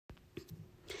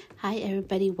Hi,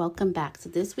 everybody. Welcome back. So,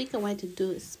 this week I wanted to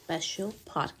do a special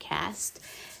podcast,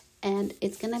 and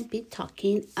it's going to be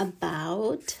talking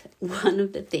about one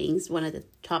of the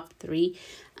top three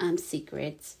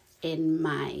secrets in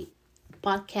my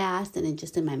podcast and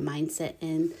just in my mindset,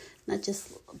 and not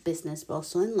just business, but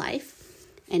also in life.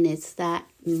 And it's that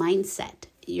mindset.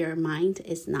 Your mind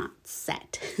is not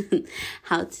set.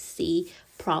 How to see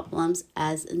problems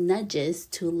as nudges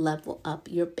to level up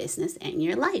your business and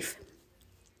your life.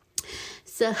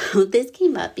 So this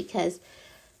came up because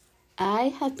I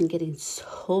have been getting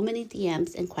so many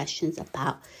DMs and questions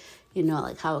about,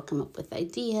 like how I come up with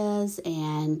ideas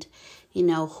and,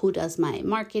 who does my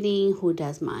marketing, who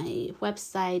does my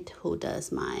website, who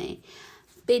does my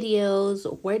videos,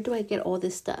 where do I get all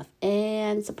this stuff?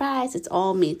 And surprise, it's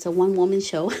all me. It's a one-woman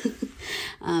show.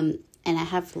 And I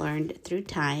have learned through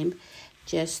time,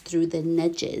 just through the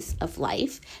nudges of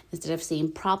life, instead of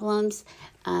seeing problems.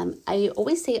 I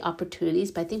always say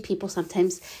opportunities, but I think people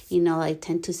sometimes,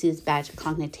 tend to see this bad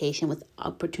connotation with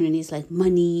opportunities like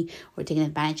money or taking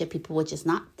advantage of people, which is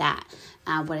not that.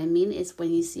 What I mean is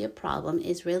when you see a problem,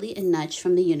 is really a nudge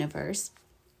from the universe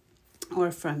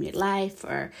or from your life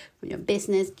or from your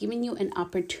business, giving you an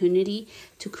opportunity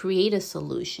to create a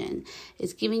solution.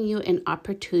 It's giving you an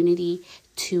opportunity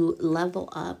to level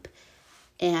up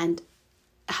and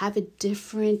have a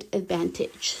different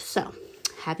advantage. So,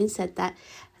 having said that,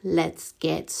 let's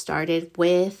get started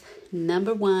with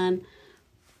number one,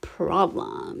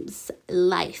 problems,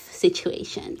 life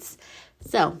situations.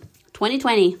 So,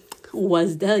 2020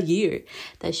 was the year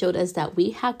that showed us that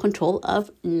we have control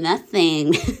of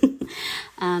nothing.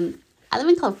 I live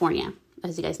in California,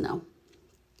 as you guys know.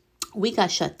 We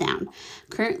got shut down.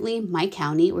 Currently, my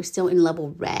county, we're still in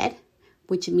level red,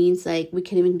 which means we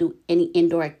can't even do any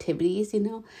indoor activities,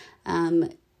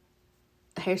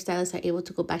 Hairstylists are able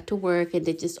to go back to work, and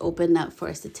they just opened up for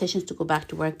estheticians to go back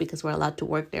to work because we're allowed to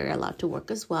work. They're allowed to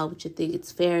work as well, which I think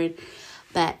it's fair.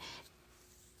 But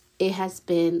it has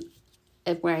been,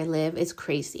 where I live, it's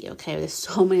crazy, okay? There's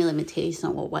so many limitations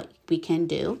on what we can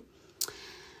do.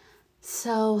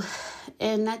 So,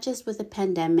 and not just with the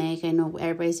pandemic, I know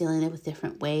everybody's dealing with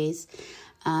different ways.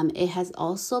 It has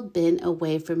also been a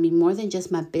way for me, more than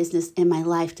just my business and my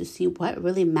life, to see what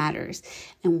really matters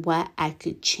and what I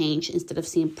could change instead of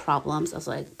seeing problems. I was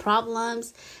like,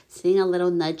 problems, seeing a little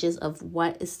nudges of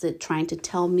what is it trying to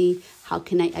tell me? How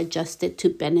can I adjust it to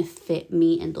benefit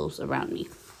me and those around me?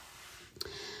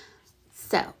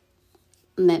 So,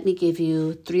 let me give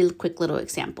you 3 quick little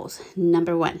examples.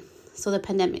 Number 1, so the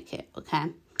pandemic hit, okay?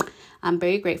 I'm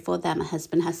very grateful that my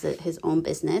husband has his own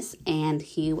business, and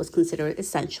he was considered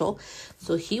essential.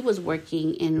 So he was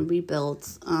working in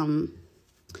rebuilds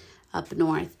up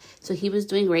north. So he was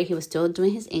doing great. He was still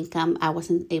doing his income. I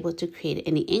wasn't able to create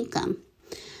any income.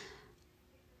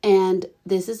 And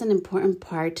this is an important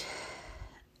part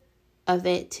of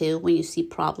it too, when you see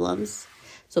problems.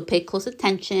 So pay close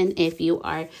attention if you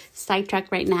are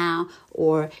sidetracked right now,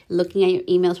 or looking at your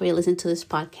emails while you listen to this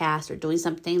podcast, or doing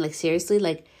something,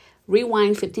 seriously,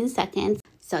 rewind 15 seconds.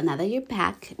 So now that you're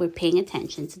back, we're paying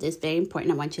attention to this. Very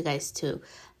important. I want you guys to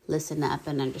listen up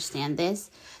and understand this.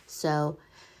 So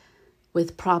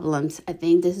with problems, I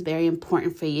think this is very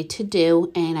important for you to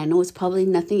do. And I know it's probably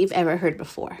nothing you've ever heard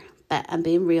before, but I'm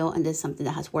being real, and this is something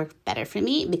that has worked better for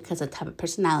me because of the type of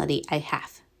personality I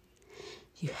have.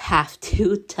 You have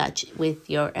to touch with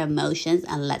your emotions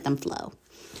and let them flow.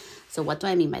 So what do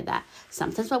I mean by that?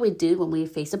 Sometimes what we do when we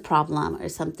face a problem or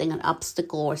something, an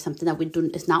obstacle or something that we do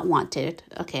is not wanted,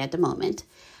 at the moment,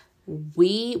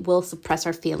 we will suppress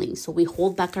our feelings. So we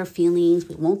hold back our feelings.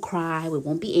 We won't cry. We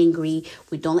won't be angry.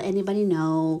 We don't let anybody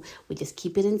know. We just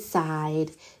keep it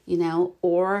inside,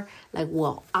 or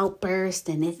we'll outburst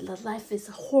and life is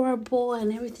horrible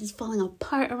and everything's falling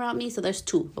apart around me. So there's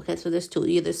 2. Okay, so there's 2.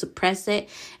 You either suppress it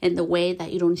in the way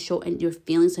that you don't show your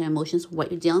feelings and emotions,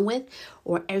 what you're dealing with,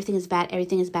 or everything is bad,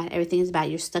 everything is bad, everything is bad.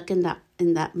 You're stuck in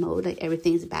that mode,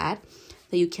 everything is bad,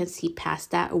 that you can't see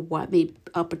past that, or what may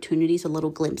opportunities or little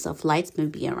glimpse of lights may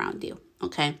be around you,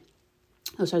 okay?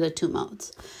 Those are the 2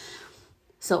 modes.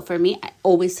 So for me, I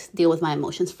always deal with my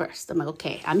emotions first. I'm like,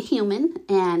 okay, I'm human,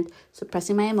 and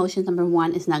suppressing my emotions, number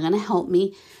 1, is not going to help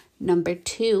me. Number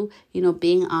 2,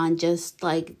 being on just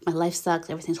my life sucks,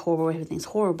 everything's horrible,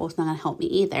 it's not going to help me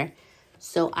either.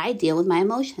 So I deal with my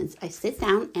emotions. I sit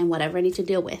down, and whatever I need to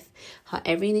deal with,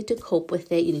 however you need to cope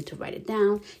with it, you need to write it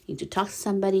down, you need to talk to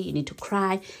somebody, you need to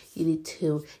cry, you need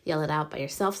to yell it out by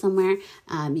yourself somewhere,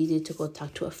 you need to go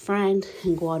talk to a friend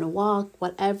and go on a walk,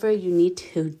 whatever you need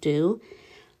to do.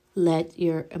 Let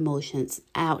your emotions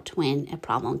out when a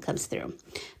problem comes through.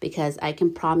 Because I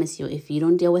can promise you, if you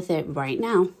don't deal with it right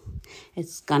now,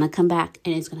 It's gonna come back,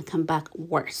 and it's gonna come back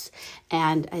worse.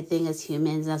 And I think as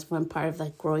humans, that's one part of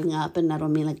like growing up, and I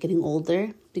don't mean like getting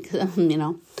older, because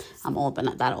I'm old but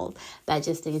not that old. But I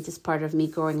just think it's just part of me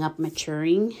growing up,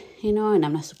 maturing, and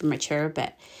I'm not super mature,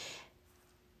 but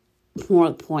more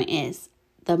the point is,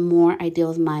 the more I deal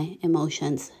with my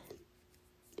emotions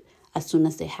as soon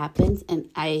as they happen, and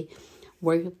I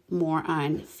work more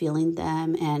on feeling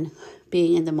them and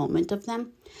being in the moment of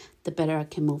them, the better I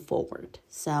can move forward.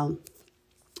 So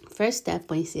first step,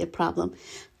 when you see a problem,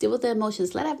 deal with the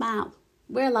emotions, let them out.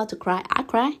 We're allowed to cry. I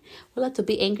cry. We're allowed to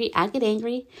be angry. I get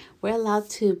angry. We're allowed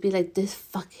to be like, this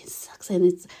fucking sucks and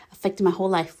it's affecting my whole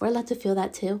life. We're allowed to feel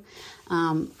that too.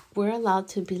 We're allowed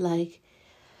to be like,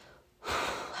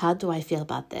 how do I feel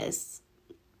about this?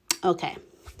 Okay,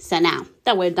 so now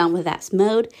that we're done with that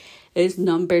mode, is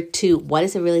number 2. What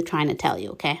is it really trying to tell you,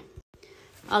 okay?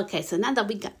 Okay, so now that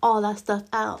we got all that stuff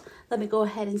out, let me go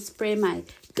ahead and spray my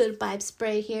good vibe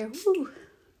spray here. Woo.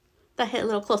 That hit a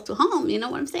little close to home, you know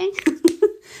what I'm saying?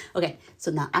 Okay,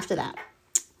 so now after that,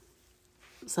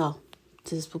 so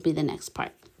this will be the next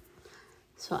part.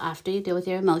 So after you deal with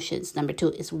your emotions, number 2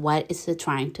 is, what is it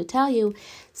trying to tell you?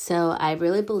 So I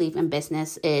really believe in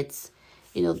business. It's,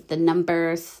 the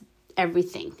numbers,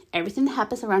 everything that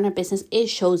happens around our business, it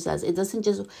shows us. It doesn't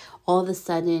just all of a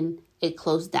sudden it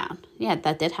closed down. Yeah,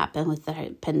 that did happen with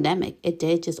the pandemic. It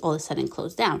did just all of a sudden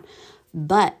close down.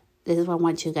 But this is what I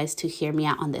want you guys to hear me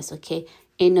out on this, okay?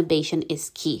 Innovation is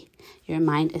key. Your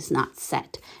mind is not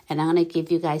set. And I'm going to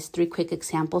give you guys 3 quick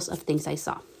examples of things I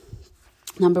saw.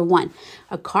 Number 1,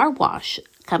 a car wash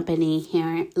company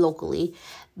here locally,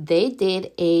 they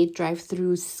did a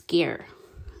drive-through scare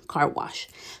car wash.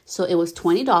 So it was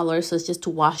 $20. So it's just to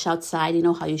wash outside. You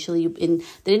know how usually they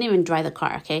didn't even dry the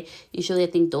car. Okay. Usually I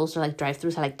think those are like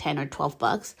drive-throughs are like 10 or 12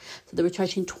 bucks. So they were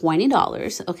charging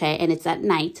 $20. Okay. And it's at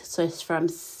night. So it's from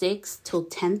 6 till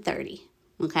 10:30.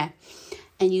 Okay.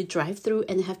 And you drive through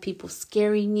and they have people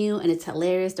scaring you, and it's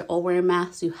hilarious. They're all wearing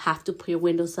masks. You have to put your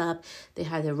windows up. They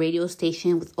have the radio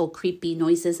station with all creepy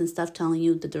noises and stuff telling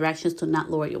you the directions to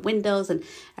not lower your windows and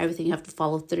everything you have to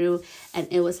follow through. And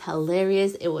it was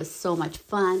hilarious. It was so much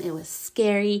fun. It was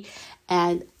scary.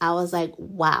 And I was like,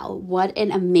 wow, what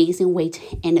an amazing way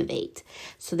to innovate.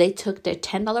 So they took their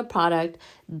 $10 product,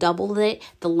 doubled it.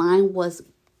 The line was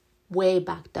way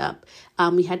backed up.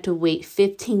 We had to wait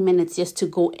 15 minutes just to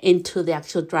go into the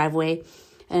actual driveway,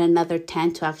 and another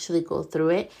 10 to actually go through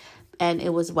it. And it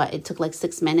was it took like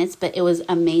 6 minutes, but it was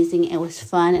amazing. It was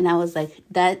fun. And I was like,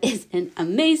 that is an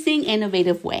amazing,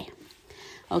 innovative way.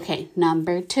 Okay,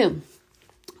 number 2.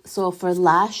 So for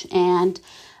lash and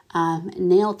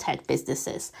nail tech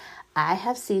businesses, I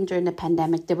have seen during the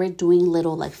pandemic, they were doing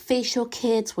little like facial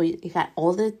kits where you got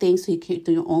all the things so you can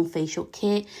do your own facial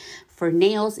kit. For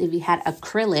nails, if you had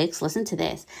acrylics, listen to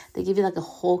this. They give you like a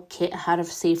whole kit how to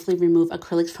safely remove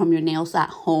acrylics from your nails at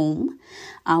home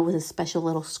with a special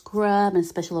little scrub and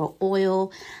special little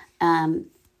oil.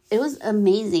 It was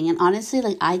amazing. And honestly,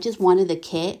 like I just wanted the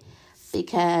kit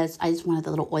because I just wanted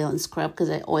the little oil and scrub, because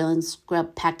the oil and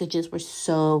scrub packages were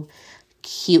so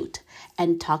cute.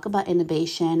 And talk about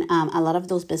innovation. A lot of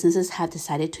those businesses have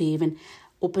decided to even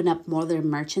open up more of their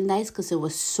merchandise because it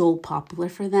was so popular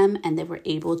for them, and they were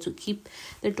able to keep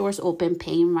their doors open,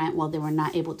 paying rent while they were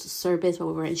not able to service while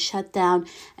we were in shutdown.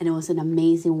 And it was an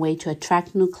amazing way to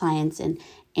attract new clients and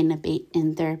innovate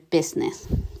in their business.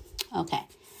 Okay.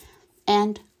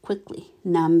 And quickly,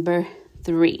 number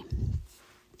 3.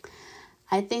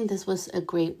 I think this was a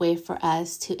great way for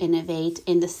us to innovate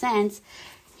in the sense,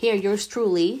 here, yours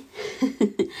truly,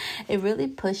 it really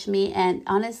pushed me. And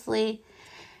honestly,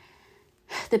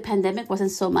 the pandemic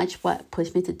wasn't so much what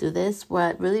pushed me to do this.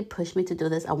 What really pushed me to do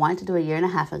this, I wanted to do over a year and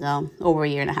a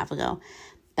half ago,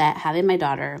 but having my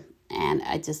daughter, and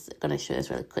I just going to share this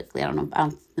really quickly. I don't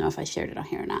know if I shared it on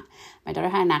here or not. My daughter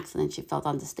had an accident. She fell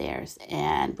down the stairs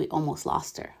and we almost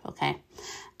lost her. Okay.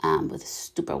 With a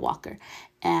stupid walker,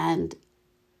 and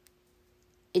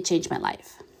it changed my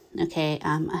life. Okay.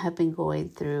 I have been going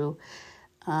through,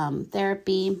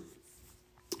 therapy.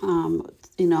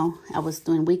 I was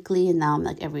doing weekly, and now I'm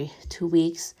like every 2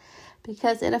 weeks,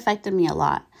 because it affected me a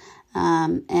lot.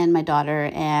 And my daughter,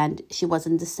 and she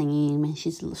wasn't the same, and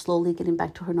she's slowly getting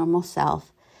back to her normal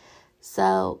self.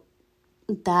 So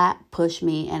that pushed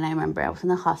me. And I remember I was in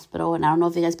the hospital, and I don't know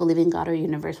if you guys believe in God or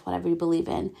universe, whatever you believe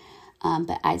in.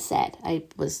 But I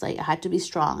was like, I had to be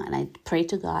strong, and I prayed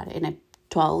to God, and I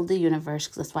told the universe,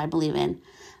 because that's what I believe in.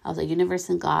 I was like, universe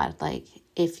and God, like,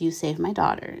 if you save my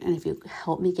daughter and if you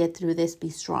help me get through this, be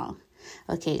strong.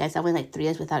 Okay, guys, I went like 3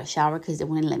 days without a shower because they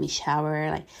wouldn't let me shower.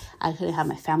 Like, I couldn't have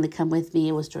my family come with me.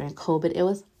 It was during COVID. It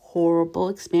was horrible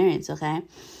experience, okay?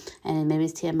 And maybe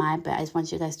it's TMI, but I just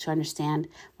want you guys to understand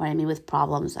what I mean with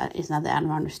problems. It's not that I don't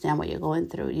understand what you're going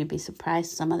through. You'd be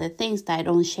surprised some of the things that I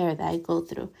don't share that I go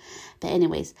through. But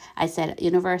anyways, I said,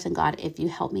 universe and God, if you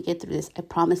help me get through this, I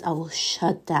promise I will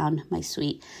shut down my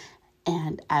suite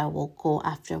and I will go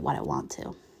after what I want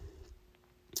to.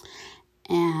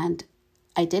 And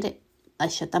I did it. I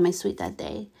shut down my suite that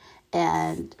day.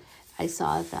 And I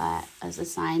saw that as a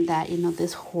sign that,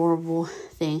 this horrible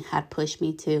thing had pushed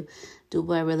me to do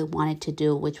what I really wanted to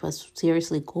do, which was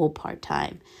seriously go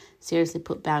part-time, seriously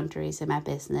put boundaries in my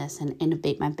business and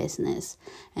innovate my business,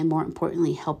 and more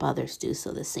importantly, help others do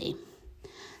so the same.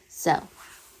 So,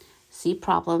 see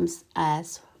problems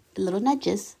as little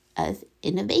nudges as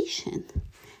innovation.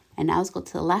 And now let's go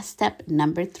to the last step,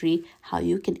 number 3, how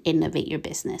you can innovate your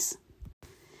business.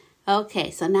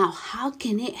 Okay, so now how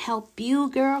can it help you,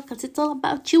 girl? Because it's all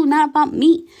about you, not about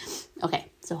me.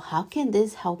 Okay, so how can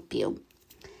this help you?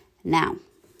 Now,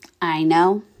 I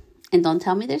know, and don't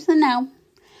tell me there's a no.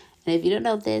 And if you don't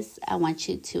know this, I want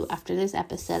you to, after this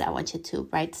episode, I want you to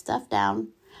write stuff down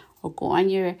or go on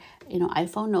your,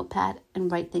 iPhone notepad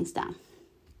and write things down.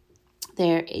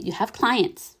 There, you have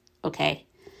clients, okay?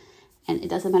 And it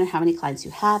doesn't matter how many clients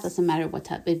you have. Doesn't matter what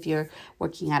type. If you're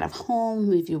working out of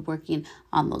home, if you're working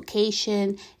on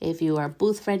location, if you are a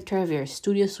booth renter, if you're a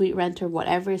studio suite renter,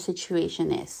 whatever your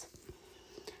situation is.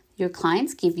 Your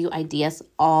clients give you ideas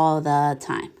all the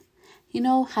time.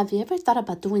 Have you ever thought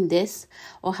about doing this?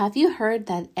 Or have you heard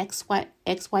that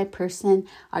XY person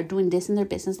are doing this in their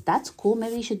business? That's cool.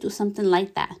 Maybe you should do something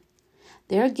like that.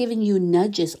 They're giving you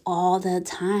nudges all the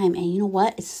time. And you know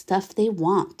what? It's stuff they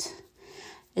want.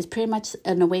 It's pretty much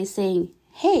in a way saying,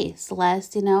 hey,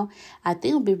 Celeste, I think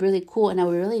it would be really cool and I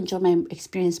would really enjoy my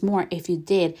experience more if you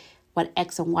did what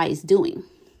X and Y is doing.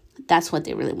 That's what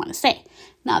they really want to say.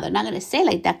 Now, they're not going to say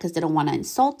like that because they don't want to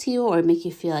insult you or make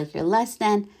you feel like you're less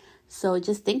than. So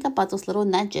just think about those little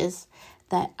nudges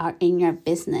that are in your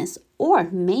business. Or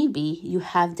maybe you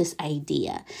have this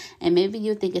idea and maybe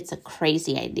you think it's a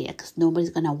crazy idea because nobody's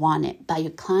going to want it. But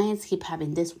your clients keep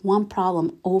having this one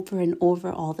problem over and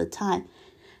over all the time.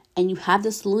 And you have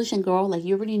the solution, girl. Like,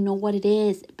 you already know what it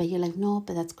is. But you're like, no,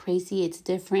 but that's crazy. It's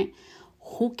different.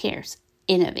 Who cares?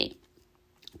 Innovate.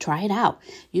 Try it out.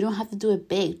 You don't have to do it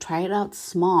big. Try it out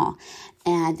small.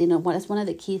 And what is one of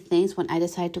the key things when I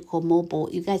decided to go mobile?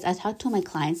 You guys, I talked to my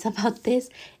clients about this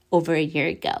over a year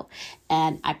ago.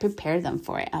 And I prepared them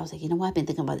for it. I was like, I've been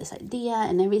thinking about this idea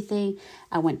and everything.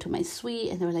 I went to my suite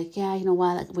and they were like, yeah,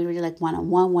 we really like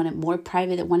one-on-one, wanted more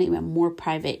private, wanted even more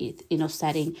private,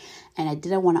 setting. And I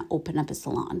didn't want to open up a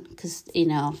salon because,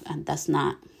 that's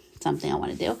not something I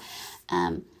want to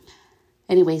do.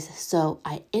 Anyways, so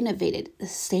I innovated the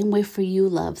same way for you,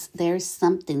 loves. There's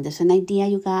an idea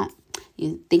you got.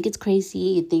 You think it's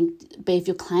crazy. But if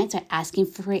your clients are asking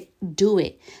for it, do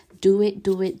it. Do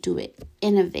it.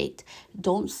 Innovate.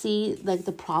 Don't see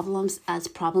the problems as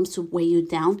problems to weigh you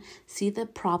down. See the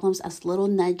problems as little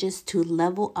nudges to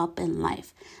level up in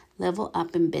life, level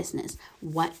up in business.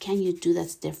 What can you do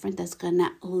that's different that's going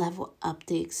to level up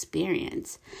the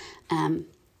experience?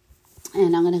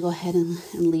 And I'm going to go ahead and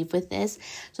leave with this.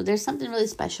 So there's something really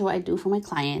special I do for my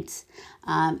clients.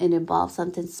 It involves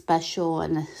something special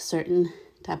and a certain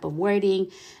type of wording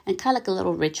and kind of like a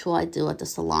little ritual I do at the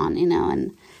salon,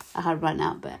 and I had run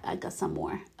out, but I got some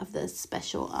more of the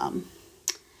special,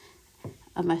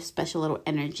 of my special little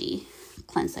energy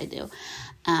cleanse I do.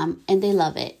 And they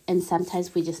love it. And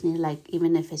sometimes we just need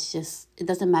even if it's just, it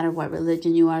doesn't matter what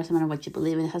religion you are, it doesn't matter what you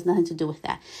believe in, it has nothing to do with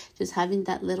that. Just having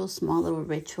that small little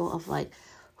ritual of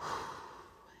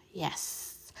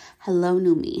yes, hello,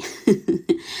 new me.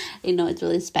 It's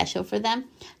really special for them.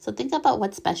 So think about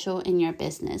what's special in your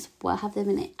business. What have they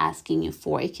been asking you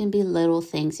for? It can be little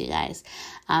things, you guys.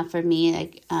 For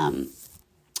me,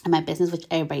 in my business, which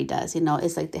everybody does,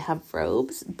 it's they have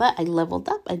robes, but I leveled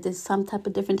up. I did some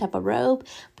different type of robe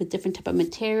with different type of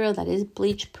material that is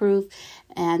bleach proof,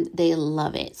 and they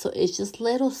love it. So it's just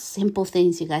little simple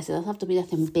things, you guys. It doesn't have to be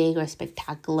nothing big or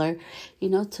spectacular,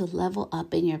 to level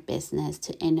up in your business,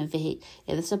 to innovate.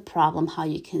 If there's a problem, how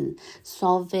you can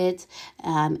solve it.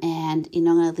 And,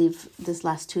 I'm going to leave this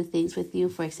last 2 things with you.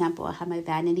 For example, I had my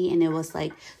vanity and it was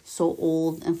so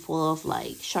old and full of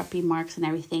Sharpie marks and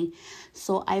everything.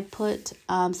 So I put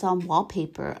some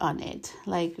wallpaper on it,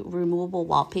 removable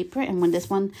wallpaper. And when this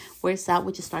one wears out,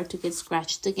 which is start to get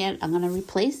scratched again, I'm going to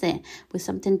replace it with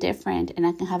something different. And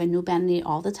I can have a new vanity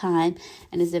all the time.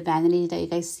 And it's the vanity that you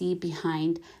guys see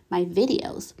behind my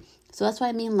videos. So that's what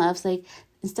I mean, loves.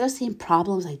 instead of seeing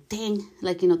problems like, dang,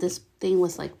 like, this thing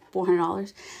was like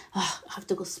 $400. I have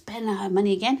to go spend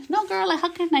money again. No, girl, like, how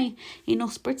can I,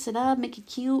 spritz it up, make it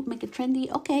cute, make it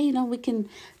trendy? Okay, we can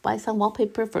buy some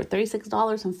wallpaper for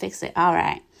 $36 and fix it. All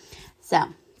right. So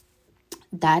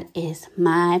that is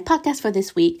my podcast for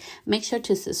this week. Make sure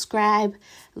to subscribe,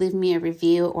 leave me a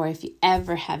review, or if you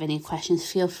ever have any questions,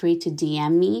 feel free to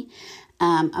DM me.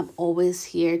 I'm always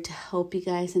here to help you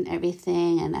guys and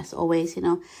everything. And as always,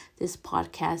 this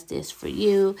podcast is for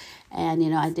you. And,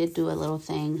 I did do a little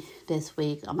thing this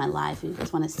week on my life. If you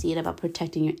guys want to see it about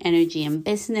protecting your energy and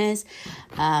business,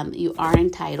 you are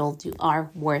entitled. You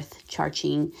are worth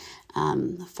charging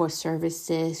for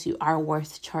services. You are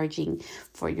worth charging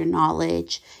for your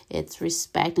knowledge. It's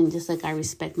respect. And just like I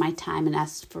respect my time and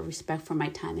ask for respect for my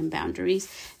time and boundaries,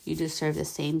 you deserve the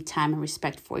same time and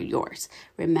respect for yours.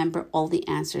 Remember, all the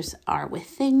answers are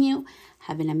within you.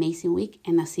 Have an amazing week,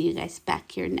 and I'll see you guys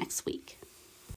back here next week.